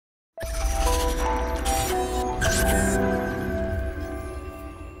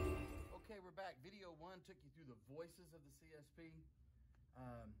we're back. Video one took you through the voices of the CSP.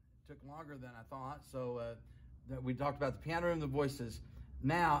 Took longer than I thought. So we talked about the piano and the voices.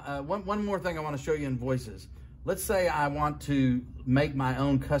 Now, one more thing I want to show you in voices. Let's say I want to make my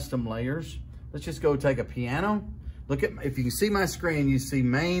own custom layers. Let's just go take a piano. Look at, if you can see my screen, you see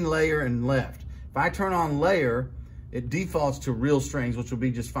main, layer, and left. If I turn on layer, it defaults to real strings, which will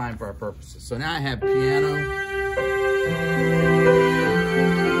be just fine for our purposes. So now I have piano.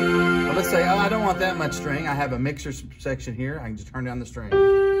 Well, let's say, oh, I don't want that much string. I have a mixer section here. I can just turn down the string. Isn't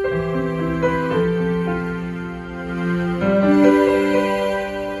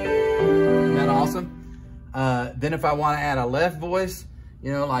that awesome? Then if I want to add a left voice,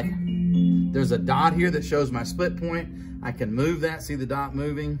 you know, like there's a dot here that shows my split point. I can move that, see the dot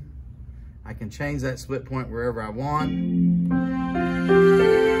moving. I can change that split point wherever I want.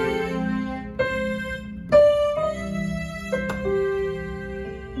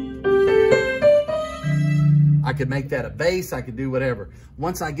 I could make that a bass, I could do whatever.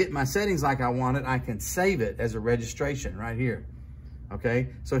 Once I get my settings like I want it, I can save it as a registration right here. Okay,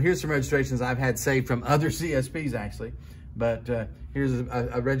 so here's some registrations I've had saved from other CSPs actually, but here's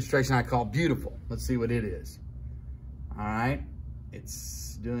a registration I call Beautiful. Let's see what it is. All right,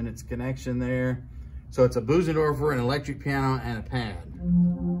 it's doing its connection there. So it's a Bösendorfer, an electric piano, and a pad.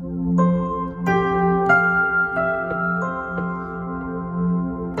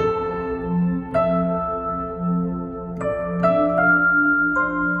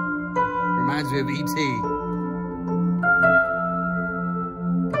 Reminds me of E.T.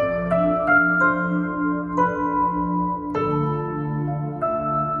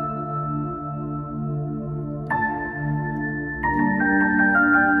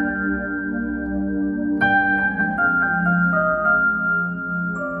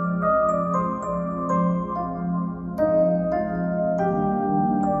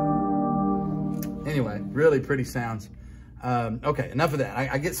 Anyway, really pretty sounds. Okay, enough of that.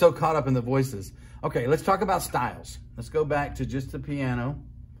 I get so caught up in the voices. Okay, let's talk about styles. Let's go back to just the piano.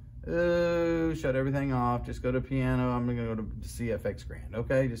 Shut everything off. Just go to piano. I'm gonna go to CFX Grand,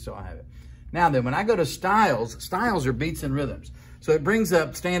 okay? Just so I have it. Now then, when I go to styles, styles are beats and rhythms. So it brings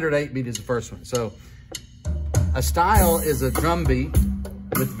up standard 8-beat is the first one. So a style is a drum beat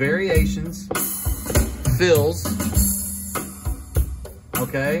with variations, fills,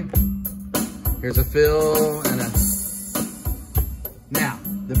 okay? Here's a fill and a... Now,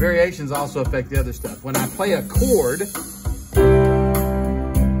 the variations also affect the other stuff. When I play a chord,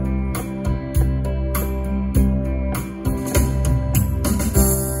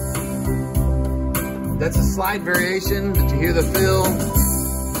 that's a slide variation, but you hear the fill.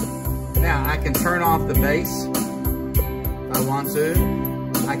 Now, I can turn off the bass if I want to.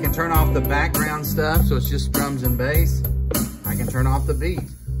 I can turn off the background stuff, so it's just drums and bass. I can turn off the beat.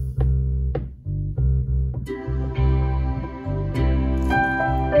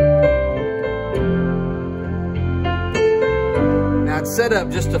 It's set up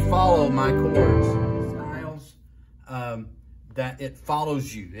just to follow my chords, styles, that it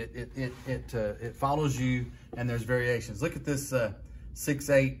follows you. It follows you, and there's variations. Look at this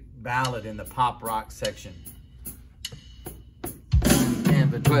 6/8 ballad in the pop rock section.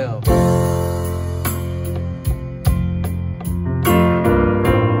 And the 12.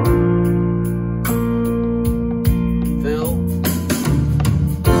 Fill.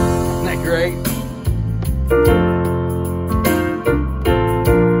 Isn't that great?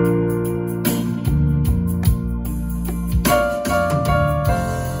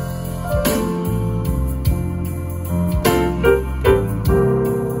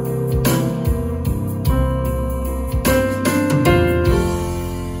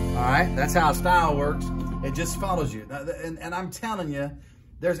 That's how style works. It just follows you. And I'm telling you,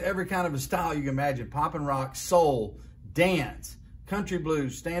 there's every kind of a style you can imagine. Pop and rock, soul, dance, country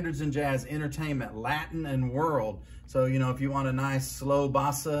blues, standards and jazz, entertainment, Latin and world. So, you know, if you want a nice slow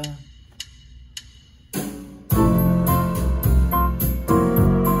bossa.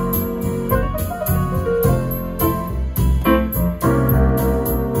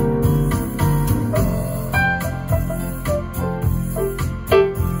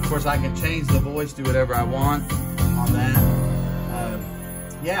 I can change the voice, do whatever I want on that.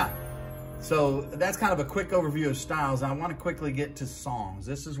 Yeah, so that's kind of a quick overview of styles. I want to quickly get to songs.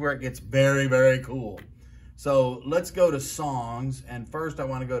 This is where it gets very, very cool. So let's go to songs, and first I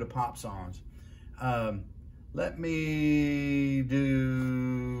want to go to pop songs. Let me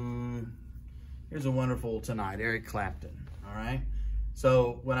do, here's a Wonderful Tonight, Eric Clapton, all right?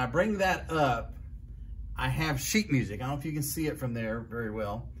 So when I bring that up, I have sheet music. I don't know if you can see it from there very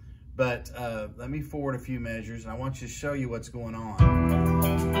well. But let me forward a few measures, and I want you to show you what's going on.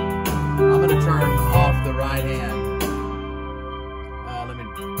 I'm going to turn off the right hand. Let me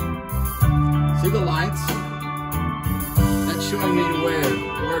see the lights. That's showing me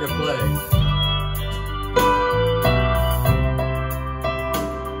where to play.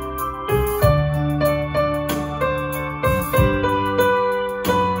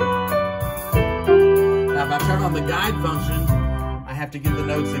 On the guide function, I have to get the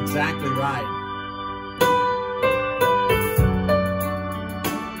notes exactly right.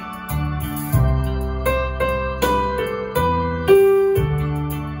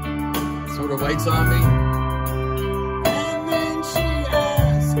 Sort of waits on me. And then she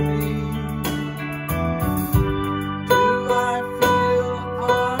asked me, do I feel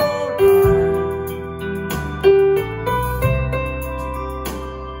alright?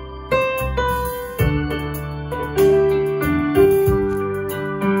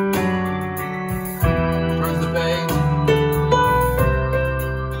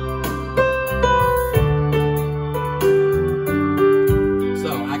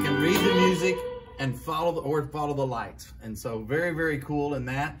 Follow the lights. And so very, very cool in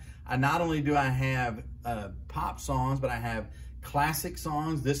that. Not only do I have pop songs, but I have classic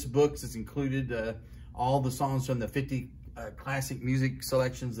songs. This book has included all the songs from the 50 classic music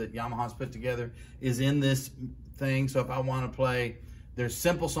selections that Yamaha's put together is in this thing. So if I want to play, there's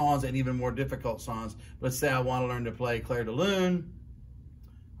simple songs and even more difficult songs. Let's say I want to learn to play Clair de Lune.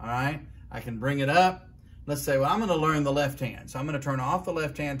 All right, I can bring it up. Let's say, well, I'm going to learn the left hand. So I'm going to turn off the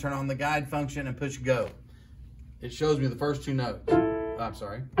left hand, turn on the guide function, and push go. It shows me the first two notes. Oh, I'm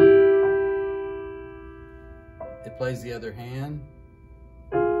sorry. It plays the other hand.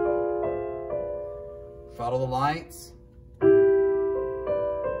 Follow the lights.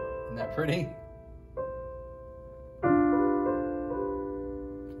 Isn't that pretty?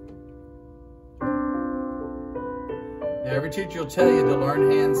 Now, every teacher will tell you to learn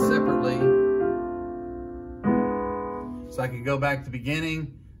hands separately. So I can go back to the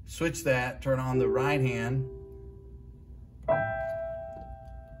beginning, switch that, turn on the right hand.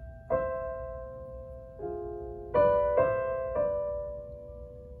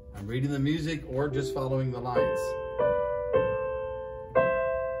 I'm reading the music or just following the lights.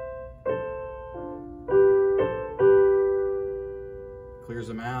 Clears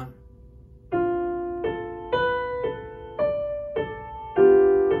them out.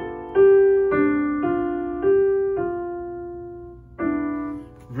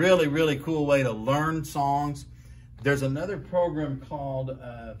 Really, really cool way to learn songs. There's another program called,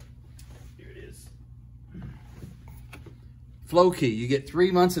 here it is, Flowkey. You get 3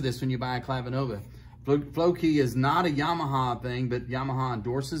 months of this when you buy a Clavinova. Flowkey is not a Yamaha thing, but Yamaha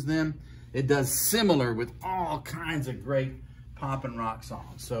endorses them. It does similar with all kinds of great pop and rock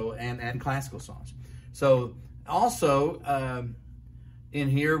songs, so and classical songs. So also in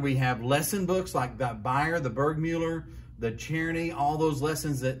here we have lesson books like the Beyer, the Bergmuller, the Czerny, all those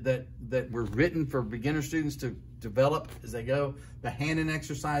lessons that were written for beginner students to develop as they go. The hand-in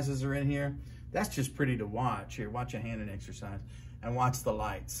exercises are in here. That's just pretty to watch. Here, watch a hand-in exercise and watch the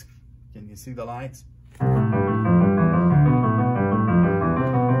lights. Can you see the lights? Isn't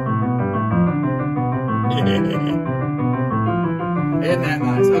that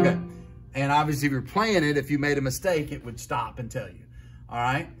nice? Okay. And obviously if you're playing it, if you made a mistake, it would stop and tell you. All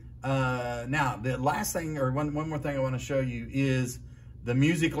right. Now, the last thing, or one more thing I want to show you is the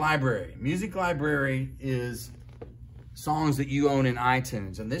music library. Music library is songs that you own in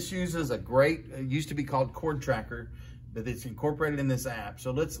iTunes. And this uses a great, it used to be called Chord Tracker, but it's incorporated in this app.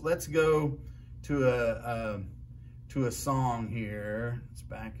 So let's go to a song here. Let's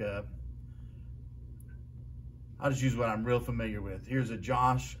back up. I'll just use what I'm real familiar with. Here's a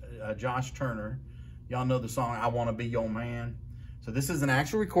Josh Turner. Y'all know the song, I Want to Be Your Man. So this is an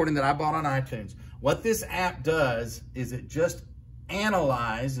actual recording that I bought on iTunes. What this app does is it just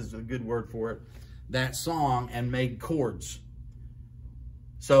analyzes, a good word for it, that song and made chords.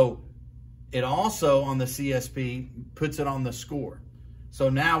 So it also, on the CSP, puts it on the score. So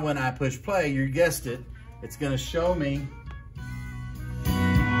now when I push play, you guessed it, it's gonna show me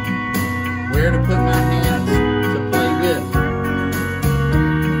where to put my hands to play with.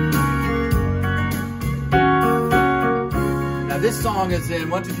 Now this song is in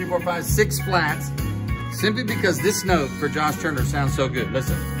 1, 2, 3, 4, 5, 6 flats, simply because this note for Josh Turner sounds so good.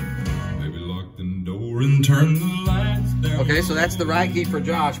 Listen. Maybe lock the door and turn the lights down. Okay, so that's the right key for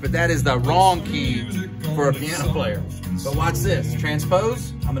Josh, but that is the wrong key for a piano player. So watch this.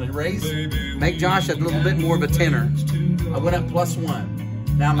 Transpose. I'm going to raise. Make Josh a little bit more of a tenor. I went up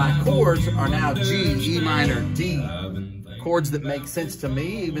 +1. Now my chords are now G, E minor, D, chords that make sense to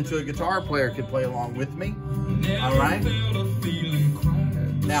me, even so a guitar player could play along with me. All right.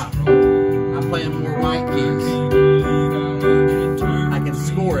 Now, I'm playing more white keys. I can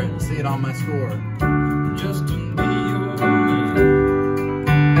score it, see it on my score.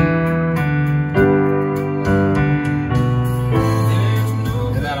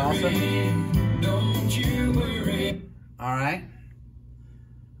 Isn't that awesome? All right.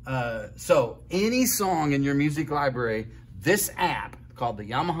 So any song in your music library, this app called the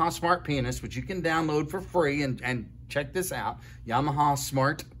Yamaha Smart Pianist, which you can download for free, and check this out, Yamaha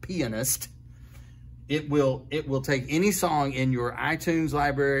Smart Pianist. It will take any song in your iTunes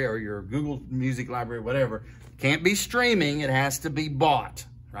library or your Google Music library, whatever. Can't be streaming, it has to be bought,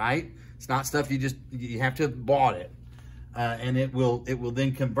 right? It's not stuff you have to have bought it. And it will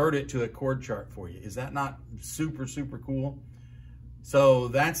then convert it to a chord chart for you. Is that not super, super cool? So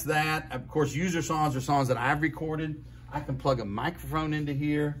that's that. Of course, user songs are songs that I've recorded. I can plug a microphone into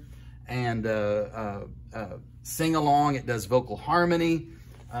here and sing along. It does vocal harmony.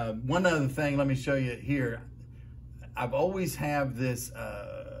 One other thing, let me show you here. I've always have this,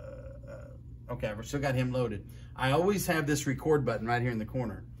 okay, I've still got him loaded. I always have this record button right here in the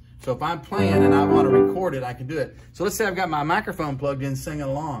corner. So if I'm playing and I want to record it, I can do it. So let's say I've got my microphone plugged in, singing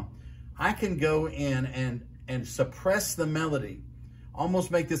along. I can go in and suppress the melody.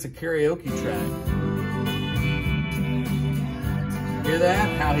 Almost make this a karaoke track. Hear that?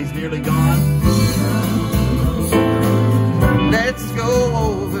 How he's nearly gone. Let's go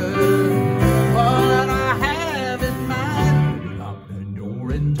over what I have in mind. Lock the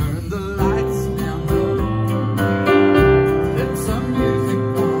door and turn the lights down low. Let some music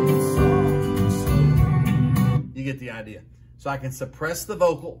on soft and slow. You get the idea. So I can suppress the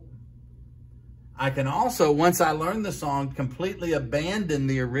vocal. I can also, once I learn the song, completely abandon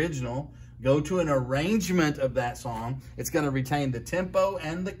the original, go to an arrangement of that song. It's going to retain the tempo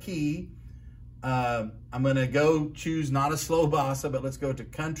and the key. I'm going to go choose not a slow bossa, but let's go to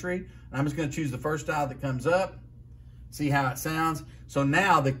country. And I'm just going to choose the first style that comes up, see how it sounds. So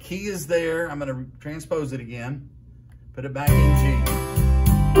now the key is there. I'm going to transpose it again, put it back in G.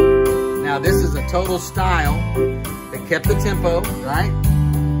 Now this is a total style that kept the tempo, right?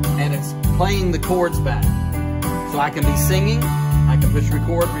 And it's playing the chords back. So I can be singing, I can push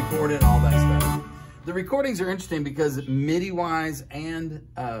record it, all that stuff. The recordings are interesting because MIDI-wise and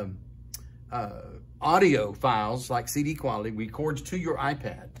audio files, like CD quality, records to your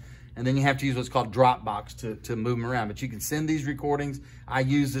iPad. And then you have to use what's called Dropbox to move them around. But you can send these recordings. I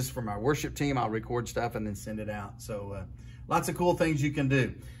use this for my worship team. I'll record stuff and then send it out. So lots of cool things you can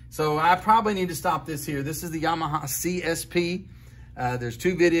do. So I probably need to stop this here. This is the Yamaha CSP. There's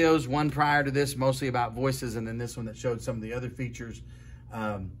two videos, one prior to this, mostly about voices, and then this one that showed some of the other features.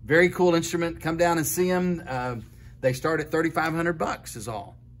 Very cool instrument. Come down and see them. They start at $3,500 is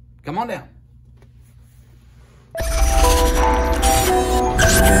all. Come on down.